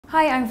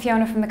Hi, I'm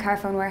Fiona from the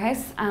Carphone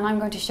Warehouse, and I'm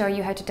going to show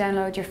you how to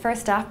download your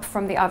first app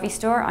from the Ovi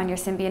Store on your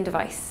Symbian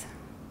device.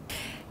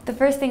 The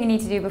first thing you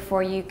need to do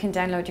before you can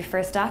download your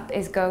first app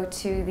is go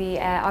to the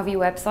Ovi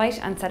website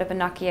and set up a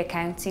Nokia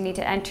account. So you need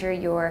to enter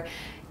your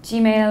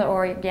Gmail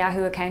or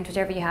Yahoo account,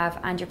 whichever you have,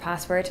 and your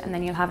password, and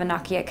then you'll have a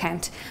Nokia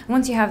account. And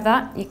once you have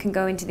that, you can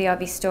go into the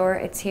Ovi Store.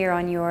 It's here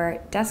on your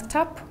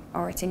desktop,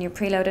 or it's in your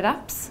preloaded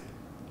apps.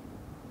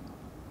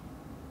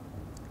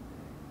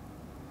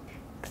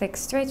 Click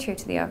straight through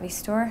to the Ovi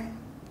Store.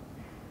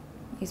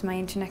 Use my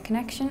internet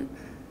connection.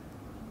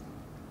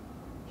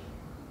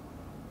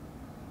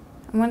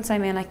 And once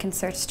I'm in, I can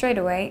search straight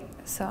away.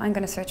 So I'm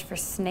going to search for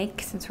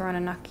Snake since we're on a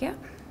Nokia.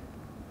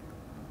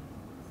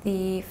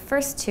 The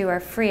first two are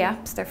free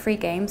apps, they're free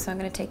games, so I'm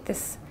going to take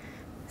this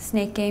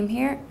Snake game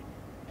here,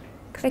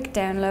 click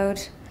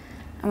download,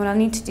 and what I'll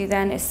need to do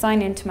then is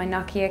sign into my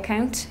Nokia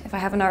account if I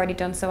haven't already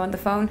done so on the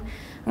phone.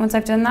 And once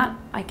I've done that,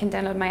 I can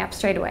download my app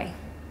straight away.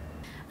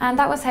 And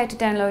that was how to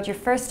download your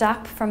first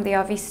app from the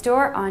Ovi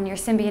Store on your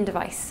Symbian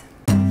device.